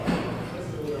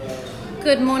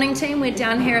Good morning, team. We're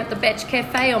down here at the Batch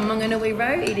Cafe on Manganui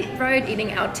Road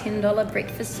eating our $10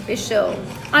 breakfast special.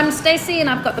 I'm Stacey and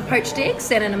I've got the poached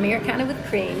eggs and an Americano with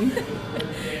cream.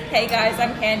 Hey guys,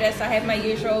 I'm Candice. I have my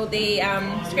usual, the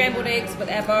scrambled eggs with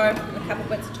avo and a couple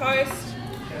bits of toast.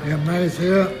 Yeah, May's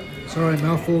here. Sorry,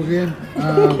 mouthful again.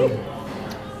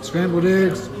 Scrambled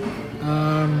eggs,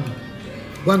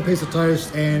 one piece of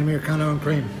toast and Americano and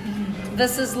cream.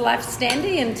 This is Life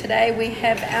Standy, and today we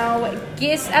have our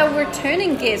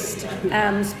returning guest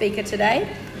speaker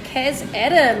today, Kaz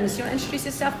Adams. You want to introduce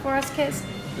yourself for us, Kaz?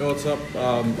 Yo, what's up?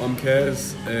 I'm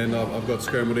Kaz, and I've got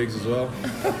scrambled eggs as well.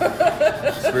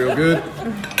 It's real good.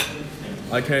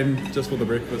 I came just for the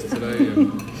breakfast today,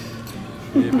 and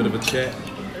a bit of a chat.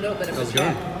 A little bit of How's a it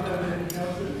going?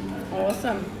 chat.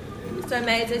 Awesome. So,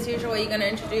 Maze, as usual, are you going to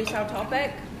introduce our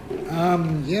topic?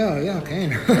 Yeah, I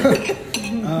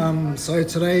can. So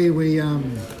today we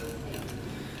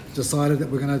decided that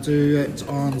we're going to do it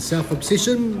on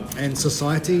self-obsession and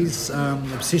society's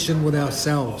obsession with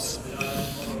ourselves.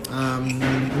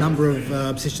 Number of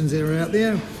obsessions that are out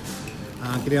there.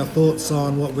 Get our thoughts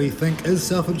on what we think is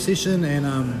self-obsession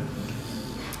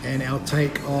and our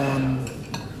take on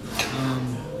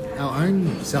our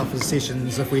own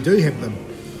self-obsessions if we do have them.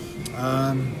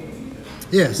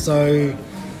 So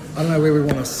I don't know where we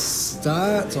want to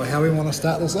start or how we want to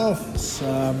start this off.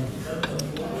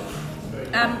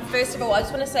 First of all, I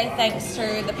just want to say thanks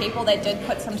to the people that did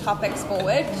put some topics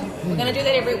forward. We're going to do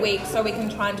that every week so we can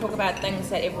try and talk about things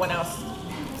that everyone else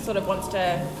sort of wants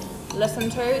to listen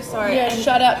to. So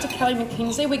Shout out to Kelly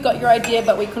McKenzie. We got your idea,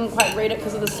 but we couldn't quite read it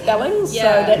because of the spelling, so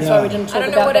Yeah. that's why we didn't talk I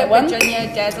don't know about that what a one.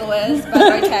 Virginia Dazzle is,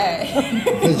 but okay.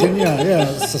 Virginia, yeah,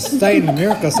 it's a state in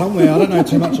America somewhere. I don't know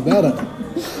too much about it.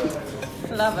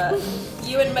 Love it.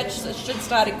 You and Mitch should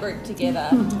start a group together.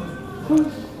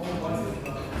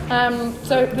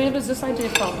 So where was this idea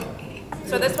from?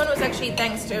 So this one was actually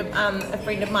thanks to a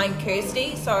friend of mine,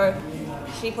 Kirsty. So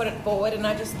she put it forward, and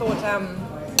I just thought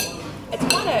it's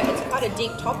quite a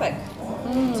deep topic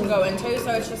to go into.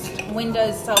 So it's just, when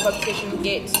does self-obsession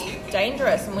get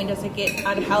dangerous, and when does it get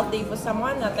unhealthy for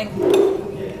someone? I think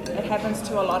it happens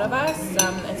to a lot of us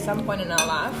at some point in our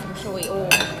life. I'm sure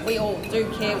we all do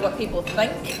care what people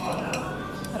think.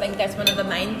 I think that's one of the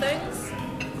main things.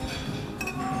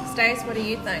 Stace, what do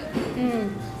you think?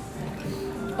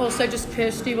 Also just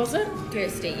Kirsty, was it?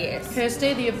 Kirsty, yes. Kirsty,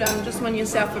 you've just won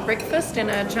yourself a breakfast and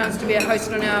a chance to be a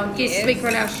host on our guest speaker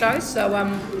on our show. So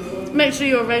make sure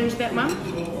you arrange that, Mum.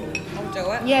 I'll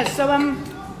do it. Yeah. So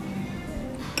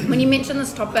when you mentioned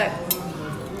this topic,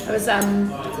 I was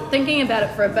thinking about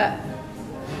it for a bit,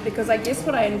 because I guess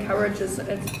what I encourage is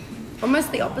it's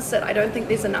almost the opposite. I don't think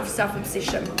there's enough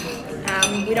self-obsession.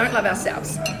 We don't love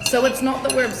ourselves. So it's not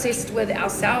that we're obsessed with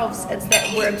ourselves, it's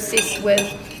that we're obsessed with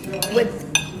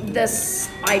this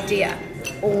idea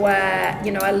or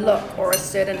a look or a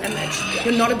certain image.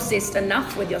 You're not obsessed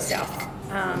enough with yourself.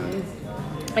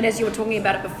 And as you were talking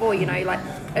about it before, you're like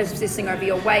obsessing over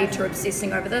your weight or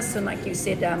obsessing over this, and like you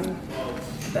said, a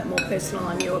bit more personal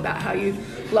on you about how you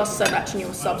lost so much and you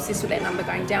were so obsessed with that number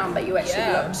going down, but you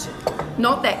actually looked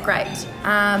not that great.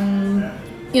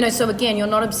 So again, you're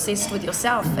not obsessed with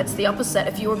yourself. It's the opposite.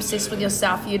 If you were obsessed with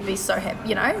yourself, you'd be so happy,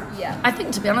 Yeah. I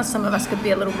think, to be honest, some of us could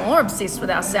be a little more obsessed with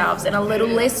ourselves and a little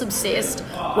less obsessed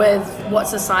with what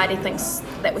society thinks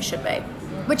that we should be,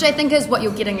 which I think is what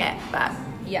you're getting at, but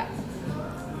Yeah.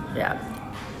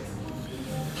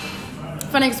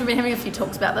 funny because we've been having a few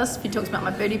talks about this, a few talks about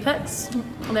my booty pics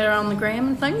that are on the gram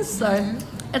and things, so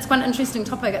it's quite an interesting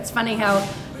topic. It's funny how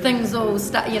things all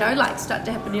start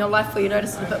to happen in your life where you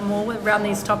notice it a bit more around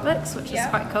these topics, which is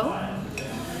quite cool.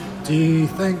 Do you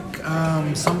think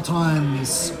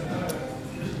sometimes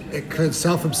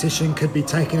self-obsession could be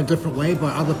taken a different way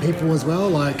by other people as well?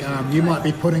 Like you might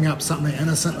be putting up something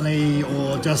innocently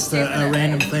or just a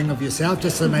random thing of yourself,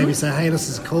 just to maybe say, hey, this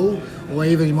is cool, or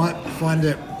even you might find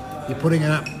that you're putting it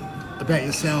up about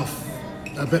yourself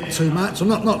a bit too much, or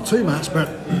not too much, but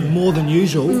more than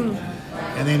usual.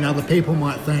 And then other people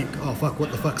might think, oh fuck,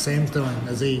 what the fuck Sam's doing?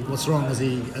 What's wrong? Is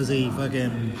he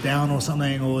fucking down or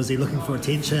something? Or is he looking for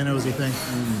attention? Or is he think,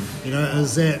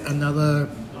 is that another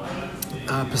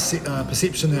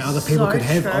perception that other people could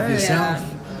have of yourself?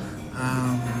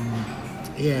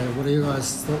 What are you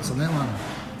guys' thoughts on that one?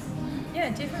 Yeah,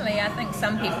 definitely. I think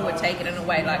some people would take it in a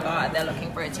way like, they're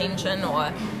looking for attention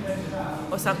or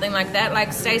something like that.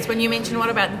 Like, Stace, when you mentioned what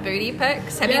about the booty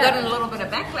pics, have you gotten a little bit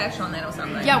of backlash on that or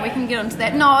something? Yeah, we can get into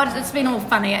that. No, it's been all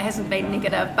funny. It hasn't been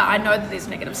negative, but I know that there's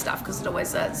negative stuff because it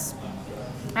always is.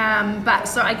 But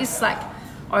so I guess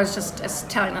I was just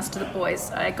telling this to the boys.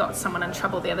 I got someone in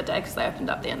trouble the other day because they opened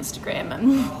up their Instagram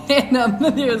and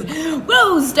there was,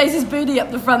 whoa, Stacey's booty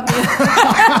up the front there.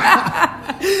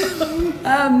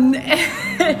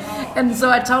 And so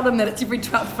I told him that it's every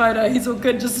 12th photo. He's all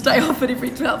good, just stay off it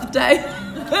every 12th day.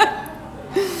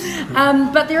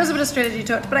 But there is a bit of strategy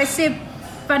to it. But I said,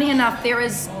 funny enough, there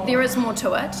is more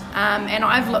to it. And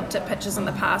I've looked at pictures in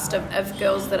the past of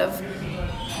girls that have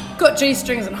got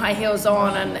G-strings and high heels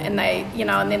on, and they, you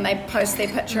know, and then they post their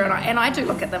picture, and I do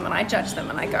look at them and I judge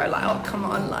them and I go like, oh, come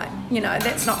on, like, you know,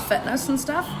 that's not fitness and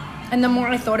stuff. And the more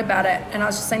I thought about it, and I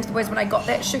was just saying to the boys, when I got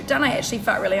that shoot done, I actually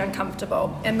felt really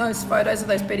uncomfortable. And those photos of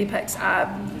those booty pics are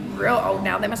real old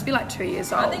now. They must be like 2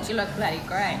 years old. I think you look bloody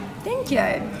great. Thank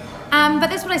you. But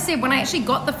that's what I said. When I actually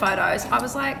got the photos, I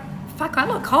was like, fuck, I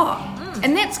look hot.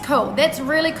 And that's cool. That's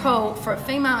really cool for a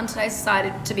female in today's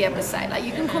society to be able to say. Like,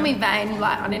 you can call me vain,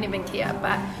 like, I don't even care,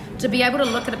 but to be able to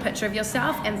look at a picture of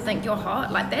yourself and think you're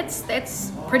hot, like,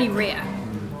 that's pretty rare.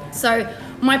 So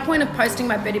my point of posting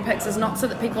my booty pics is not so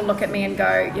that people look at me and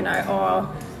go, you know, oh,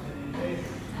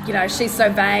 you know, she's so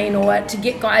vain, or to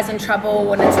get guys in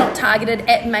trouble, and it's not targeted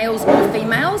at males or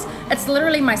females. It's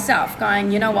literally myself going,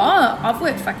 you know what, I've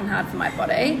worked fucking hard for my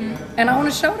body and I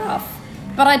want to show it off.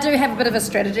 But I do have a bit of a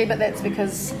strategy, but that's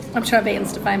because I'm trying to be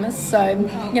Insta famous. So,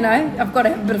 you know, I've got to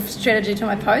have a bit of strategy to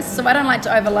my posts. So I don't like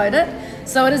to overload it.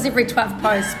 So it is every 12th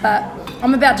post, but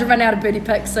I'm about to run out of booty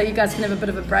pics, so you guys can have a bit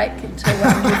of a break until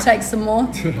we take some more.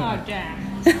 Oh, damn.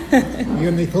 You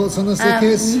got any thoughts on this,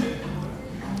 Kes?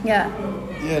 Yeah.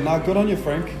 Yeah, no, good on you,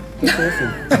 Frank. That's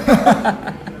awesome.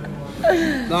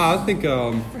 No, I think,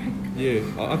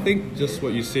 I think just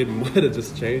what you said might have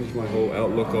just changed my whole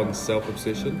outlook on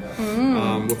self-obsession.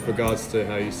 With regards to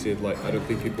how you said, like, I don't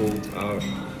think people are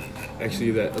actually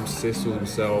that obsessed with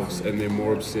themselves, and they're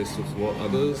more obsessed with what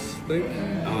others think.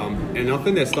 And I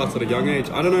think that starts at a young age.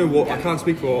 I don't know what, I can't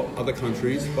speak for other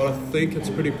countries, but I think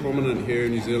it's pretty prominent here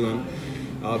in New Zealand.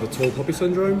 The tall poppy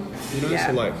syndrome, you know,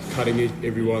 so like cutting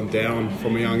everyone down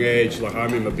from a young age. Like, I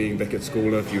remember being back at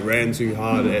school, and if you ran too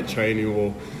hard at training,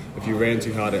 or if you ran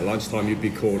too hard at lunchtime, you'd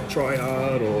be called try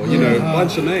hard, or, you know, a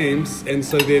bunch of names. And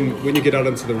so then when you get out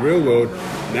into the real world,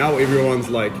 now everyone's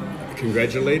like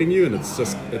congratulating you, and it's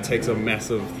just, it takes a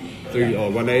massive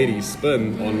 180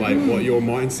 spin on like what your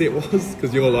mindset was,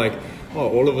 because you're like, oh,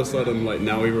 all of a sudden, like,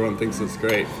 now everyone thinks it's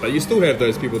great. But you still have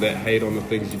those people that hate on the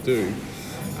things you do.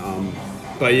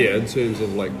 But yeah, in terms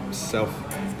of like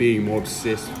being more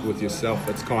obsessed with yourself,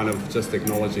 it's kind of just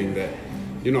acknowledging that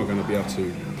you're not going to be able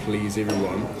to please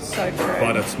everyone. So true.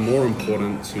 But it's more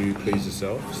important to please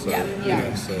yourself. So, you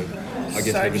know, so I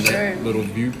guess having that little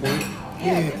viewpoint.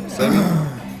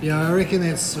 Yeah, I reckon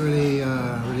that's really,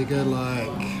 really good. Like,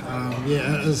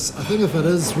 it is. I think if it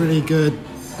is really good,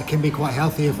 it can be quite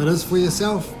healthy if it is for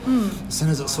yourself. As soon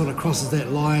as it sort of crosses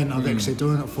that line of actually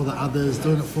doing it for the others,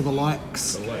 doing it for the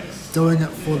likes, doing it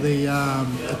for the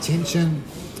attention,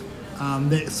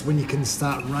 that's when you can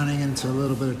start running into a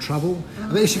little bit of trouble.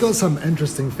 I've actually got some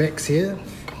interesting facts here.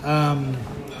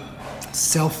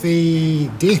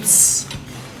 Selfie deaths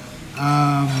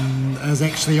is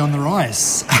actually on the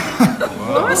rise.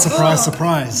 Wow. Surprise,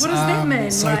 surprise. What does that mean?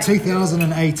 So like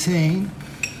 2018,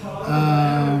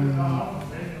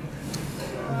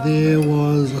 there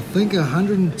was, I think,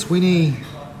 120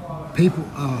 people.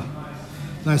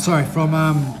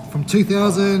 From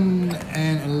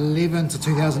 2011 to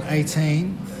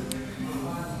 2018.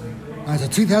 So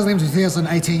 2011 to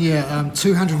 2018,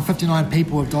 259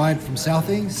 people have died from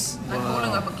selfies. Like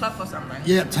falling off a cliff or something.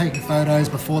 Yeah, taking photos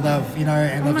before they've, you know,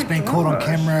 and they've been caught on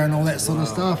camera and all that sort of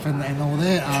stuff, and all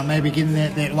that. Maybe getting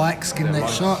that likes, getting that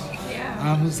shot.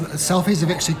 Selfies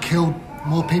have actually killed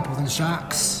more people than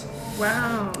sharks.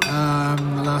 Wow.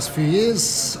 The last few years.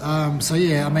 So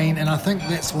yeah, I mean, and I think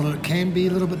that's what it can be a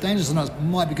little bit dangerous. I know it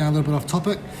might be going a little bit off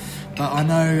topic, but I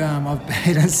know I've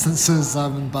had instances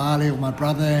in Bali with my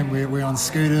brother, and we're on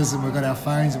scooters and we've got our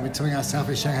phones and we're doing our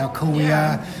selfies showing how cool we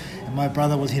are. And my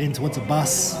brother was heading towards a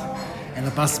bus, and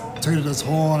the bus tooted his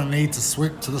horn and needed to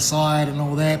sweep to the side and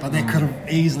all that, but that could have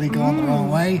easily gone the wrong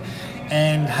way.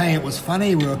 And hey, it was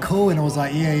funny, we were cool, and it was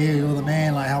like, yeah, you're the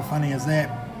man, like, how funny is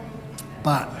that?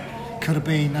 But could have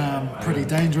been pretty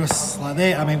dangerous like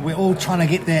that. I mean, we're all trying to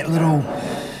get that little,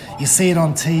 you see it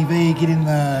on TV, getting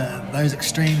those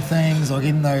extreme things, or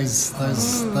getting those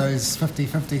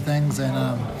 50-50 things, and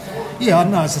I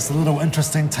don't know, it's just a little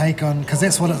interesting take on, because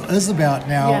that's what it is about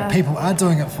now. Yeah. People are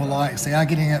doing it for likes, they are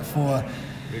getting it for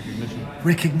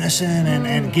recognition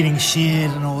and getting shared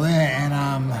and all that,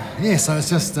 and so it's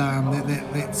just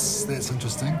that's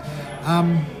interesting.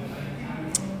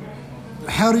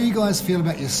 how do you guys feel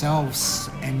about yourselves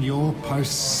and your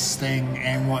posting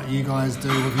and what you guys do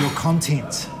with your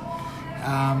content?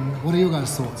 What are your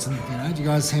guys' thoughts? And do you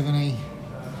guys have any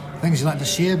things you'd like to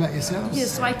share about yourselves? Yeah,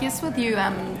 so I guess with you,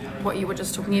 what you were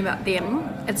just talking about then,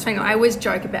 it's funny. I always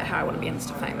joke about how I want to be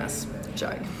Insta famous.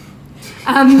 Joke.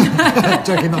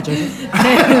 Joking, not joking.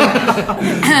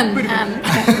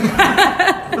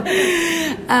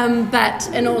 But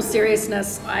in all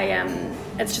seriousness,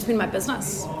 it's just been my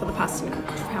business for the past,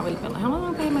 how long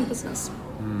have I had my business?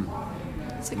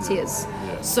 6 years.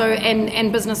 Yeah. So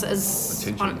and business is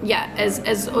Attention.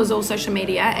 is all social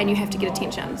media, and you have to get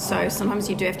attention. So sometimes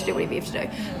you do have to do whatever you have to do.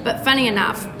 But funny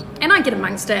enough, and I get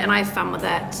amongst it and I have fun with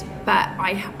it, but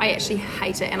I actually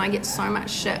hate it, and I get so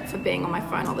much shit for being on my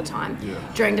phone all the time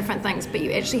during different things. But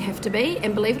you actually have to be,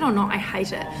 and believe it or not, I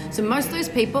hate it. So most of those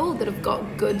people that have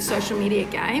got good social media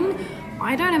game,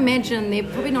 I don't imagine they're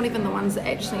probably not even the ones that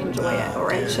actually enjoy it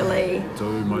or actually do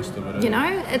most of it.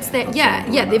 it's that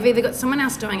they've either got someone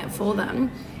else doing it for them,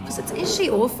 because it's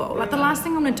actually awful. Like the last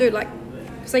thing I'm going to do,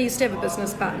 because I used to have a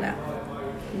business partner, I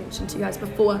mentioned to you guys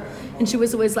before, and she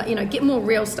was always like, get more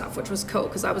real stuff, which was cool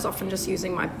because I was often just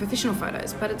using my professional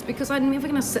photos, but it's because I'm never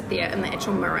going to sit there in the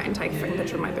actual mirror and take a freaking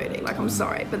picture of my booty. Like, I'm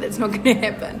sorry, but that's not going to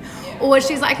happen. Or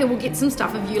she's like, okay, we'll get some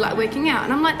stuff of you working out,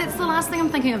 and I'm like, that's the last thing I'm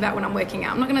thinking about when I'm working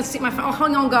out. I'm not going to set my phone,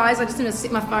 hang on guys, I just need to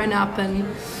set my phone up and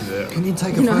Can you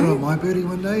take a photo of my booty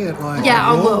one day at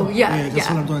I will, when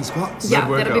I'm doing squats?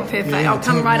 that'll be perfect. Yeah, I'll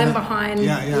come right in minute. behind,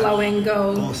 Yeah. low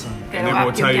angle. Awesome. And then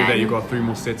we'll tell you that you got 3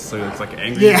 more sets, so it's like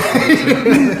angry.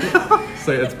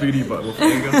 So it's booty, but with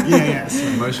anger.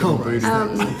 Emotional Cool. booty.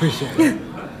 Appreciate it.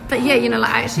 But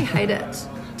I actually hate it,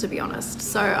 to be honest.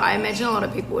 So I imagine a lot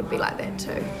of people would be like that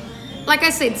too. Like I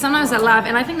said, sometimes I love,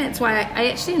 and I think that's why I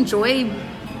actually enjoy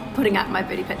putting up my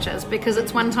booty pictures, because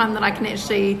it's one time that I can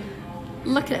actually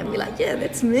look at it and be like, yeah,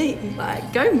 that's me,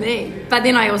 go me. But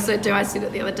then I said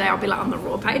it the other day, I'll be on the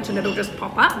raw page and it'll just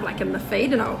pop up in the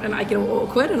feed, and I get all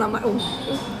awkward and I'm like, oh,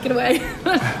 get away.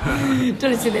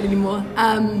 Don't see that anymore.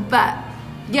 But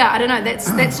I don't know, that's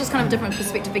just kind of a different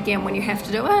perspective again when you have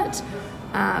to do it.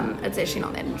 It's actually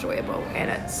not that enjoyable,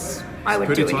 and I would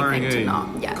Pretty do tiring, anything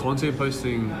to not. Content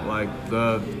posting,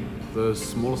 the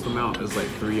smallest amount is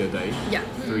 3 a day.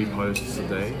 3 posts a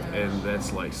day, and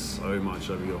that's so much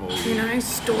over your whole week.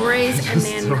 Stories and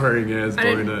then Storing as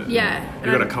doing it. Yeah.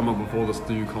 You got to come up with all this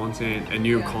new content, and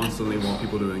you constantly want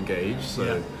people to engage.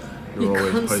 So you're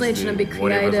always constantly posting trying to be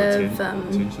creative,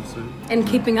 attention to. and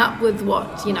keeping up with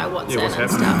what's in what's and happening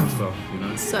stuff.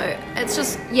 and stuff. So it's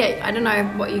just, I don't know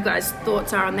what you guys'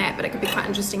 thoughts are on that, but it could be quite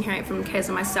interesting hearing it from Kaz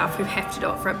and myself who have to do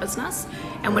it for a business.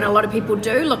 And when a lot of people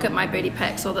do look at my booty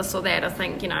pics or this or that, I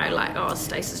think, oh,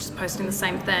 Stacey's just posting the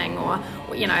same thing, or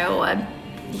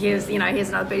here's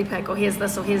another booty pic, or here's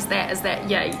this or here's that. Is that,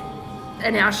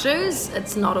 in our shoes,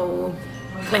 it's not all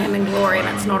glam and glory, and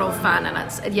it's not all fun, and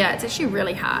it's actually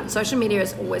really hard. Social media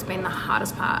has always been the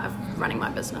hardest part of running my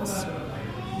business.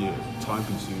 Time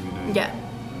consuming.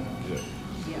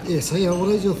 So what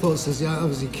are your thoughts?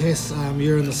 Obviously, Cass,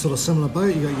 you're in the sort of similar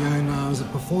boat. You got your own, is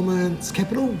it Performance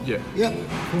Capital?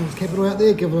 Performance Capital out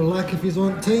there. Give it a like if you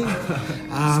want to.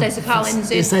 Stacey Carl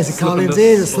NZ. Stacey Carl NZ,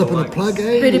 just slipping a plug,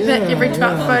 Booty pic every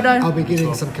photo. I'll be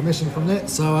getting some commission from that.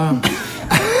 So, what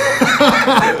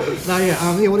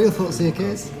are your thoughts there,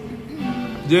 Cass?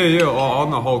 On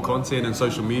the whole content and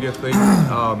social media thing,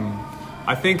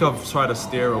 I think I've tried to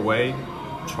steer away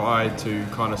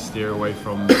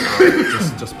from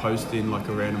just posting a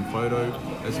random photo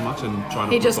as much, and trying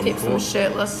to He put just some keeps them thought.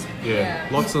 shirtless.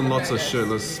 Lots and lots of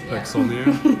shirtless pics on there.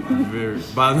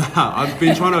 But I've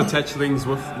been trying to attach things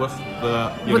with the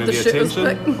the shirtless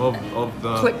attention pic. of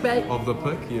the Clickbait. of the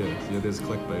pic. There's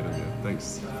clickbait in there.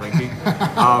 Thanks, Frankie.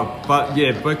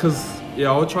 Because I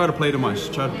would try to play more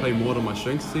to my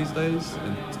strengths these days,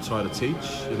 and try to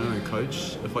teach, and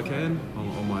coach if I can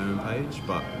on my own page.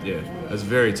 But it's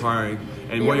very tiring.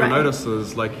 And what you'll notice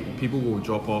is people will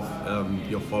drop off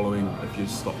your following if you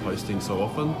stop posting so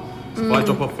often. So if I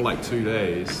drop off for 2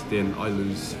 days, then I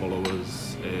lose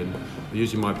followers, and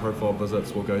usually my profile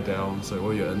visits will go down. So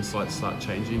all your insights start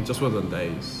changing just within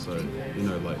days. So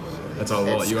that's a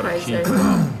lot. You got to keep it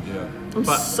up. I'm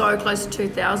so close to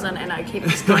 2,000, and I keep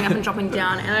just going up and dropping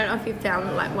down. And I don't know if you've found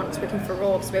that when it's working for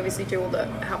Raw, because we obviously do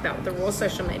help out with the Raw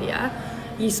social media,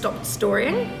 you stopped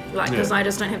storying, because I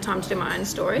just don't have time to do my own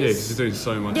stories. Because you're doing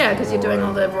so much. Yeah, because you're doing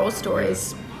all the Raw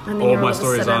stories. And then all you're my all of a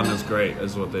stories sudden- aren't as great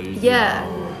as what they usually are.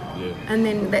 And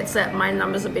then that's it. My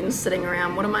numbers have been sitting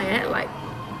around. What am I at?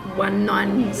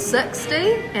 1960,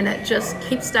 and it just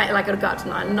keeps staying, like it'll go up to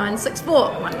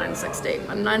 1964, 1960,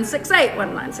 1968,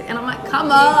 1960, and I'm like,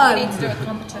 come on, We need to do a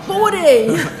competition. 40.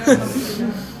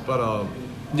 But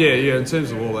yeah, in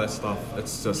terms of all that stuff,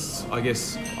 it's just, I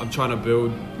guess I'm trying to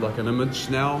build like an image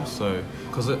now, so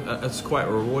because it's quite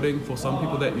rewarding for some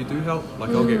people that you do help.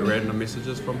 Like I'll get random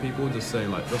messages from people just saying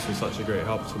like, this was such a great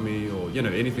help to me, or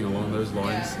anything along those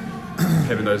lines.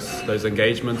 Having those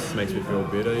engagements makes me feel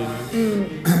better,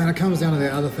 And it comes down to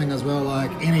the other thing as well,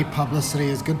 like any publicity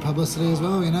is good publicity as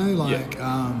well,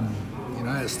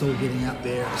 it's still getting out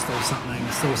there, it's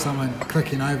still someone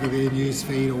clicking over their news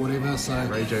feed or whatever, so...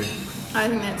 Raging. I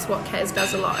think that's what Kaz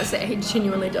does a lot, is that he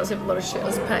genuinely does have a lot of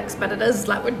shirtless pics, but it is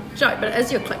like, we joke, but it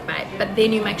is your clickbait, but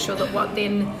then you make sure that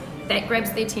that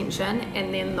grabs the attention,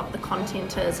 and then what the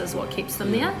content is what keeps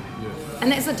them there. And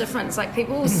that's the difference. Like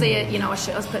people will see it, a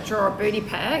shirtless picture or a booty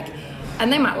pic,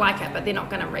 and they might like it, but they're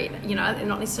not going to read it. They're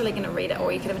not necessarily going to read it,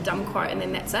 or you could have a dumb quote and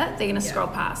then that's it. They're going to scroll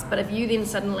past. But if you then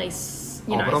suddenly,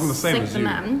 but I'm the same sink as them you.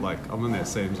 in, Like I'm in that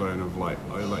same zone of like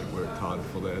I worked hard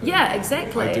for that. yeah,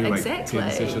 exactly, I do like exactly.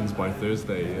 10 sessions by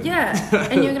Thursday. And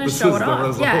and you're going to this show is it the off.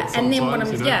 result Yeah, and then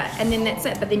sometimes, and then that's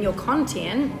it. But then your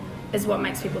content is what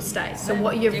makes people stay. So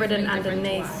what you've written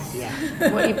underneath,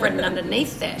 what you've written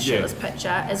underneath that shirtless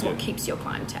picture is what keeps your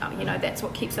clientele. That's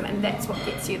what keeps them, and that's what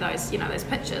gets you those, those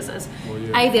pictures. Is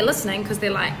they're listening because they're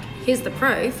like, here's the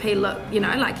proof. He look,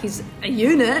 like he's a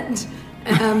unit.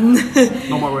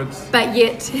 Not my words. But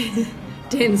yet,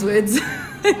 Dan's words.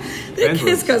 Dan's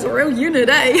This guy's a real unit,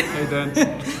 eh? Hey Dan.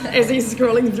 As he's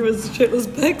scrolling through his shirtless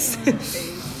pics.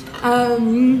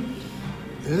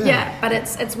 Yeah, but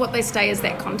it's what they stay is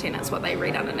that content. It's what they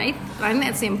read underneath. I think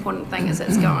that's the important thing. Is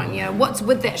it's going, what's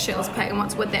with that shirtless pic and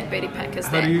what's with that booty pic is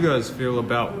How that. do you guys feel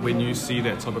about when you see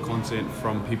that type of content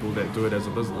from people that do it as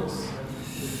a business?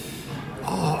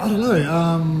 Oh, I don't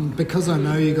know. Because I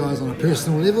know you guys on a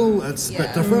personal level, it's a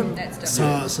bit different. That's different.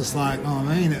 So it's just like,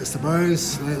 that's the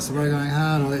bros. That's the bro going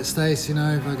hard, or that's Stace.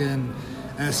 Fucking.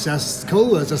 It's just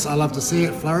cool. It's just I love to see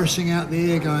it flourishing out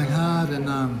there, going hard, and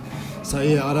I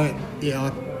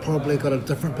probably got a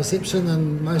different perception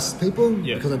than most people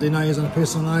because I do know you on a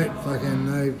personal note. Fucking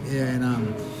know,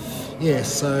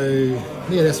 So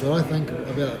that's what I think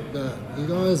about you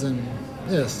guys, and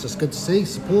it's just good to see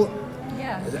support.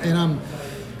 Yeah. And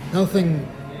another thing,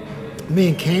 me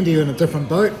and Candy are in a different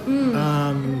boat.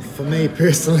 For me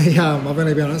personally, I've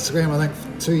only been on Instagram I think for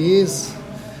 2 years.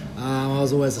 I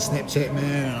was always a Snapchat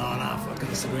man, and fucking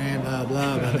Instagram, blah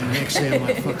blah. But then actually, I'm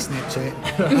like, fuck Snapchat.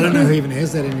 I don't know who even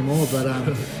has that anymore. But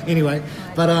anyway,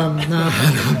 no,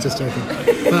 I'm just joking. But,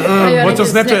 What's your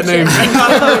Snapchat name?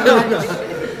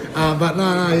 But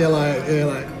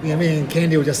me and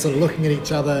Candy were just sort of looking at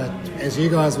each other as you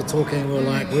guys were talking.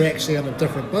 We're actually on a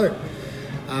different boat.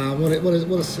 What is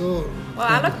your... Well,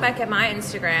 I look back at my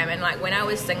Instagram and like when I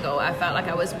was single, I felt like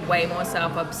I was way more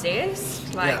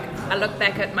self-obsessed. I look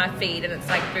back at my feed and it's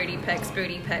like booty pics,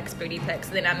 booty pics, booty pics.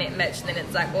 And then I met Mitch and then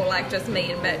it's like all like just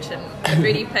me and Mitch and the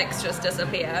booty pics just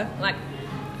disappear. Like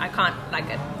I can't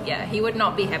he would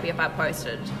not be happy if I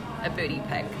posted a booty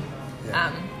pic.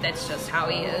 That's just how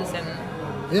he is, and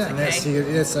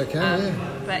that's okay.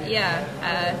 But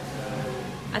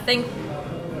I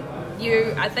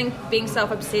think being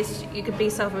self-obsessed, you could be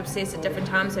self-obsessed at different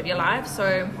times of your life.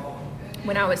 So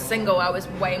when I was single, I was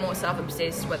way more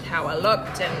self-obsessed with how I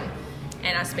looked,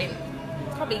 and I spent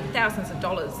probably thousands of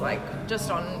dollars just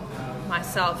on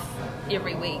myself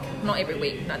every week. Not every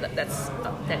week. No, that's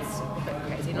a bit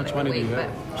crazy. Not every week, but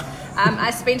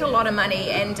I spent a lot of money,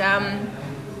 and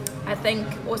I think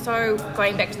also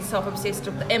going back to the self-obsessed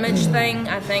of the image thing.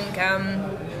 I think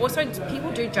also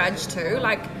people do judge too,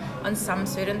 on some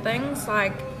certain things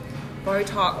like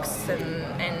Botox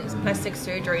and plastic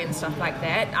surgery and stuff like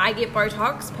that. I get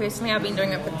Botox. Personally, I've been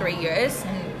doing it for 3 years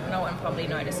and no one probably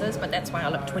notices, but that's why I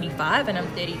look 25 and I'm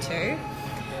 32.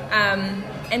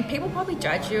 And people probably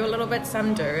judge you a little bit,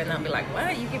 some do, and they'll be like, wow,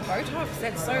 you get Botox?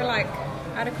 That's so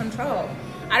out of control.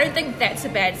 I don't think that's a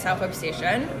bad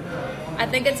self-obsession. I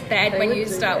think it's bad when you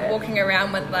start walking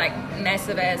around with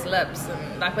massive ass lips and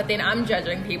but then I'm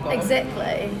judging people.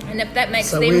 Exactly. And if that makes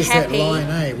so them where's happy. That line,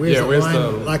 eh? Where's the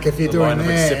line? If you're doing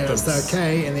that and it's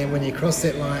okay, and then when you cross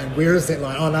that line, where is that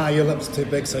line? Oh no, your lips are too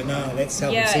big, so no, that's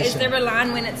self-obsession. Yeah, is there a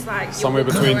line when it's somewhere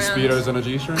between Speedos and a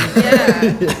G-string?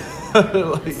 Yeah.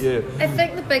 I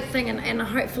think the big thing, and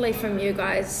hopefully from you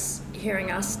guys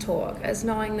hearing us talk, is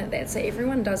knowing that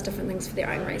everyone does different things for their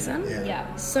own reason.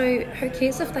 Yeah. So who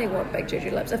cares if they want big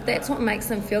juju lips? If that's what makes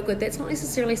them feel good, that's not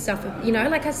necessarily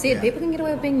like I said, people can get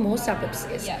away with being more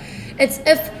self-obsessed. Yeah.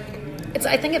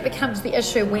 I think it becomes the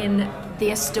issue when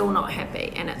they're still not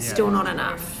happy and it's still not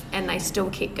enough and they still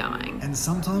keep going. And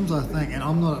sometimes I think, and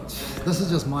I'm not, this is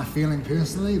just my feeling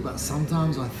personally, but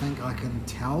sometimes I think I can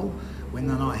tell when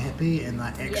they're not happy and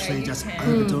they're actually just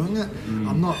overdoing it.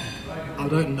 I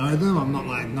don't know them, I'm not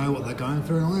like know what they're going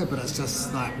through and all that, but it's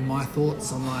just like my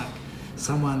thoughts on like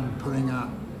someone putting up,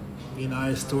 you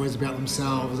know, stories about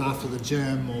themselves after the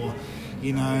gym or,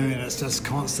 you know, and it's just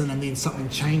constant, and then something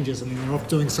changes and then they're off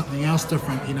doing something else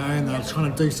different, you know, and they're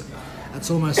trying to do, it's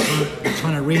almost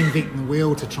trying to reinvent the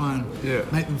wheel to try and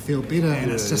make them feel better, and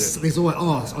it's just, there's always,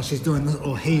 oh, she's doing this,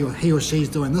 or he or she's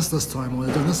doing this time, or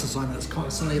they're doing this time, and it's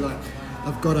constantly like,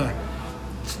 I've got to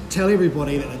tell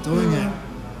everybody that they're doing it.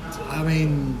 I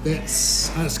mean,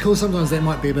 it's cool, sometimes that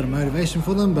might be a bit of motivation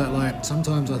for them, but like,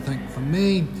 sometimes I think for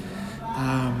me,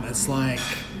 it's like,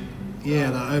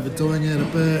 they're overdoing it a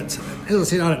bit. As I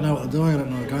said, I don't know what they're doing, I don't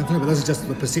know what they're going through, but this is just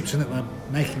the perception that they're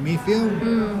making me feel.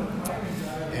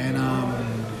 And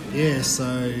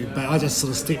but I just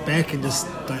sort of step back and just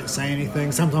don't say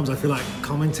anything. Sometimes I feel like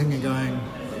commenting and going,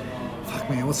 fuck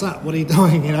man, what's up? What are you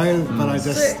doing? You know, but I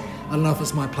don't know if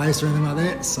it's my place or anything like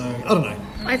that, so I don't know.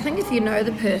 I think if you know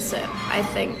the person, I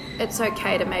think it's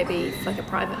okay to maybe flick a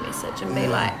private message and be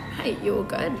like, hey, you all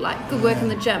good? Like, good work in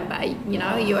the gym, but, you know,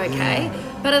 are you okay?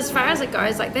 Yeah. But as far as it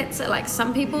goes, like, that's it. Like,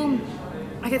 some people,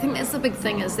 like, I think that's the big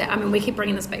thing is that, I mean, we keep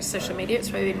bringing this back to social media. It's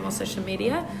probably even more social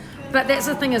media. But that's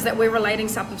the thing is that we're relating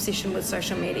self-obsession with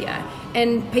social media.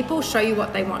 And people show you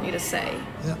what they want you to see,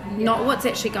 not what's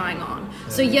actually going on.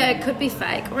 So, it could be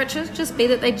fake, or it should just be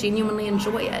that they genuinely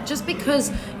enjoy it. Just because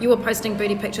you were posting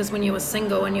booty pictures when you were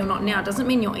single and you're not now doesn't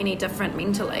mean you're any different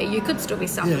mentally. You could still be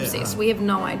self-obsessed. We have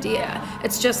no idea.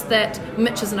 It's just that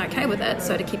Mitch isn't okay with it,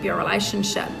 so to keep your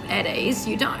relationship at ease,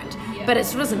 you don't. But it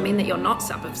still doesn't mean that you're not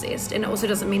self-obsessed, and it also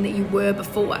doesn't mean that you were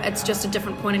before. It's just a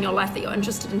different point in your life that you're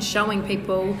interested in showing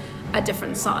people a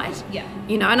different side. Yeah.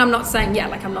 You know, and I'm not saying,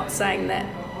 I'm not saying that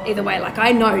either way. Like,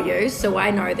 I know you, so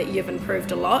I know that you've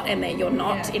improved a lot and that you're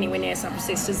not anywhere near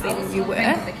self-obsessed as then you were.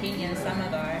 The Kenyan summer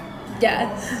though.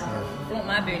 Yeah. I want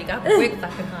my booty. I work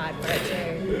fucking hard for it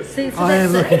too. See, so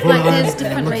that's it. Like, there's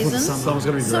different reasons.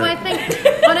 So I think,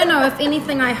 I don't know, if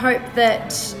anything, I hope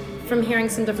that from hearing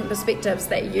some different perspectives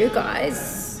that you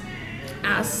guys,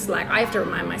 like, I have to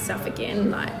remind myself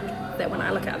again, like, that when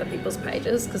I look at other people's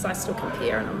pages, because I still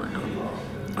compare and I'm like, oh,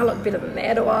 I look better than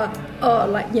that, or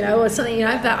like, you know, or something, you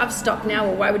know, but I've stopped now,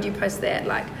 or why would you post that?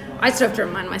 Like, I still have to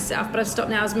remind myself, but I've stopped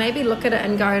now, is maybe look at it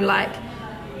and go like,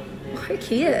 who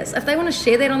cares? If they want to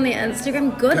share that on their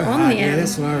Instagram, good on them. Yeah,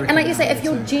 that's what I reckon. And like you say, if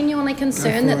you're genuinely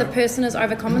concerned that the person is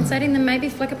overcompensating, then maybe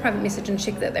flick a private message and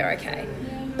check that they're okay.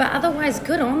 But otherwise,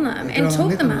 good on them, and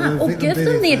talk them up, or give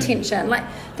them the attention. Like,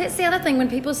 that's the other thing, when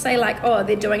people say like, oh,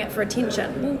 they're doing it for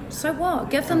attention. Well, so what?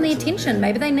 Give them the attention.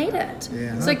 Maybe they need it.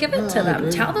 So give it to them.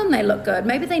 Tell them they look good.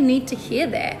 Maybe they need to hear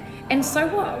that. And so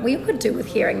what? We could do with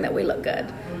hearing that we look good.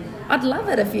 I'd love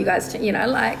it if you guys, you know,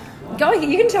 like, go,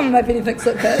 you can tell me my penny pics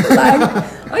look good. Like,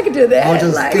 I could do that. I'll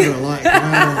just like, give it a like.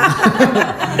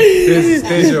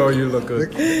 There's your, you look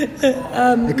good.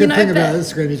 The good thing about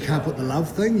Instagram, you can't put the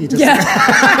love thing. You just or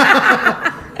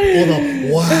the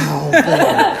wow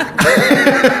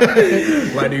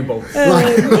thing. Lightning bolt.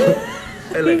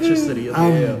 Electricity.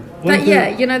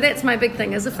 But you know, that's my big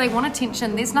thing, is if they want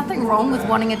attention, there's nothing wrong with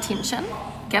wanting attention.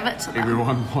 Give it to them.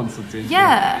 Everyone wants attention.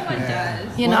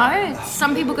 Yeah. You know,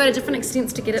 some people go to different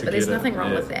extents to get it, but there's nothing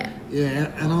wrong with that.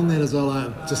 Yeah, and on that as well,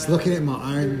 like, just looking at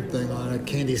my own thing, like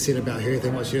Candy said about her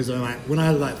thing, what she was doing, like, when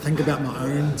I like think about my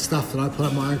own stuff that I put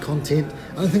up, my own content,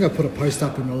 I don't think I put a post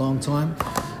up in a long time,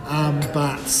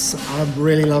 but I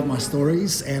really love my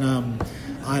stories, and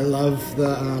I love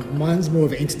mine's more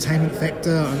of an entertainment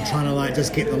factor. I'm trying to like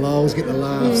just get the lols, get the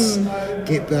laughs,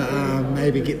 get the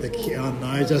maybe get the, I don't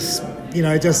know, just, you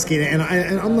know, just get it. And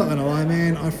I'm not gonna lie,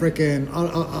 man, I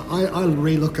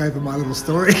re-look over my little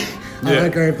story. I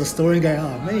go over the story and go,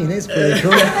 oh man, that's pretty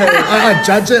cool. I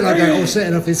judge it and I go, oh shit,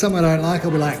 and if there's something I don't like,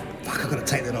 I'll be like, fuck, I've got to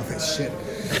take that off, that's shit.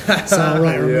 So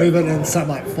I'll remove it, and some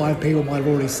like 5 people might have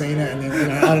already seen it, and then, you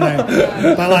know, I don't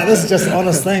know, but like, this is just an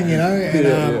honest thing, you know, and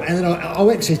and then I'll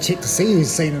actually check to see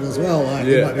who's seen it as well. Like,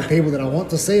 there might be people that I want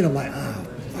to see, and I'm like, oh,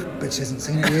 fuck, bitch hasn't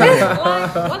seen it yet.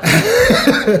 I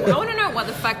want to know what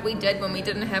the fuck we did when we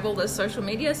didn't have all this social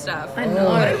media stuff. I know.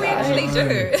 What did we actually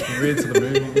do? We went to the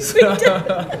movies. We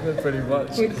did. Pretty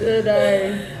much. We did,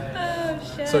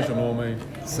 Social norm,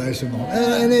 Social norm,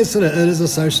 and it's it is a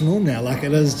social norm now. Like,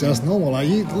 it is just normal. Like,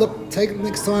 you look, take it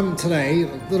next time today,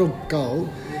 little goal.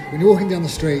 When you're walking down the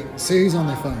street, see who's on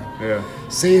their phone. Yeah.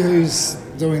 See who's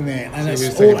doing that, and see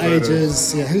it's all ages.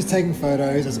 Photos. Yeah, who's taking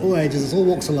photos? It's all ages. It's all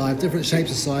walks of life, different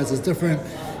shapes of sizes, different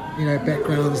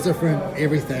backgrounds, different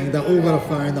everything. They've all got a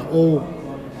phone. They're all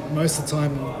most of the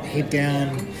time head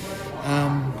down.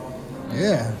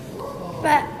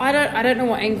 But I don't know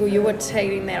what angle you were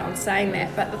taking that on saying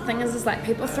that, but the thing is like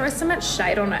people throw so much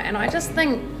shade on it, and I just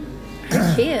think, who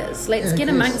cares? Let's get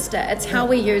amongst it. It's how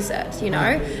we use it,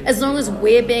 As long as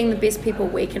we're being the best people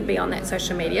we can be on that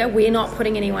social media, we're not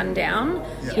putting anyone down,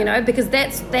 because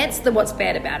that's what's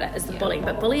bad about it is the bullying.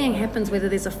 But bullying happens whether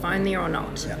there's a phone there or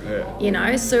not,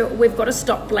 So we've got to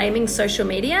stop blaming social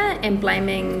media and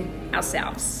blaming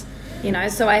ourselves.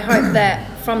 So I hope that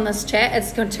from this chat,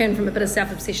 it's going to turn from a bit of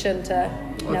self-obsession to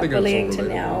bullying to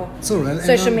now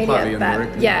social media.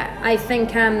 But I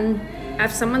think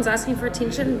if someone's asking for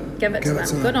attention, give it to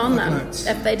them. Good on them.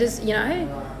 If they just,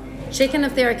 check in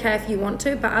if they're okay if you want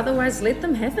to, but otherwise let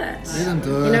them have it. Let them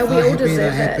do it. We all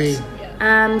deserve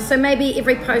it. So maybe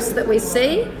every post that we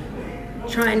see,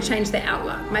 try and change the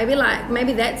outlook. Maybe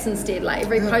that's instead like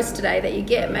every post today that you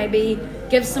get, maybe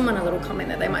give someone a little comment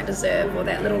that they might deserve, or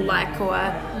that little like, or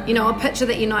a picture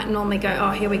that you might normally go,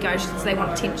 oh, here we go, they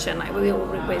want attention. Like we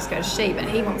always go to she, but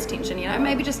he wants attention.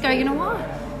 Maybe just go, you know what,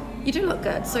 you do look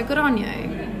good, so good on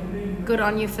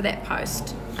you for that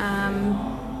post.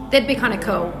 That'd be kind of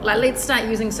cool. Like, let's start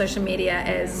using social media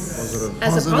as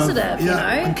a positive,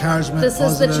 encouragement. This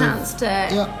positive. is the chance to,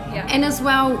 and as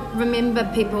well, remember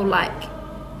people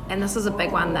and this is a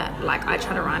big one that I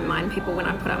try to remind people when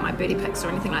I put up my booty pics or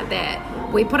anything like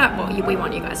that. We put up what we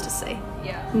want you guys to see,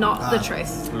 not the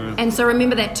truth. And so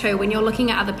remember that too when you're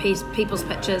looking at other people's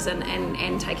pictures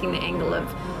and taking the angle of.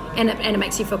 And it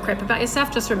makes you feel crap about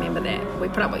yourself. Just remember that. We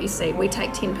put up what you see. We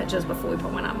take 10 pictures before we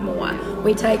put one up more.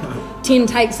 We take 10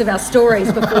 takes of our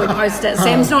stories before we post it.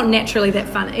 Sam's not naturally that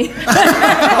funny.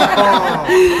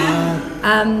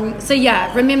 So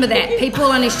remember that. People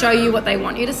only show you what they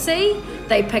want you to see.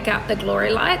 They pick up the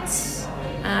glory lights.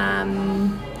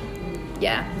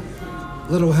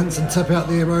 Little hints and tip out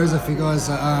there, Rose, if you guys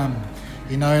are...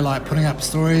 putting up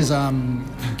stories,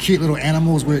 cute little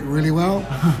animals work really well.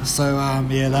 So,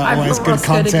 they're always good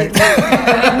contact.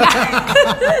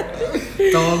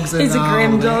 Dogs and... He's a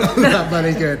grim dog. They're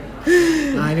bloody good.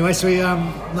 Anyway, so we...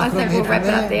 I think we'll wrap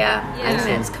it up there. I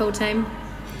think that's cool, team.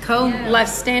 Cool. Yeah. Life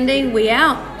standing. We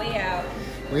out.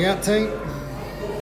 We out, team.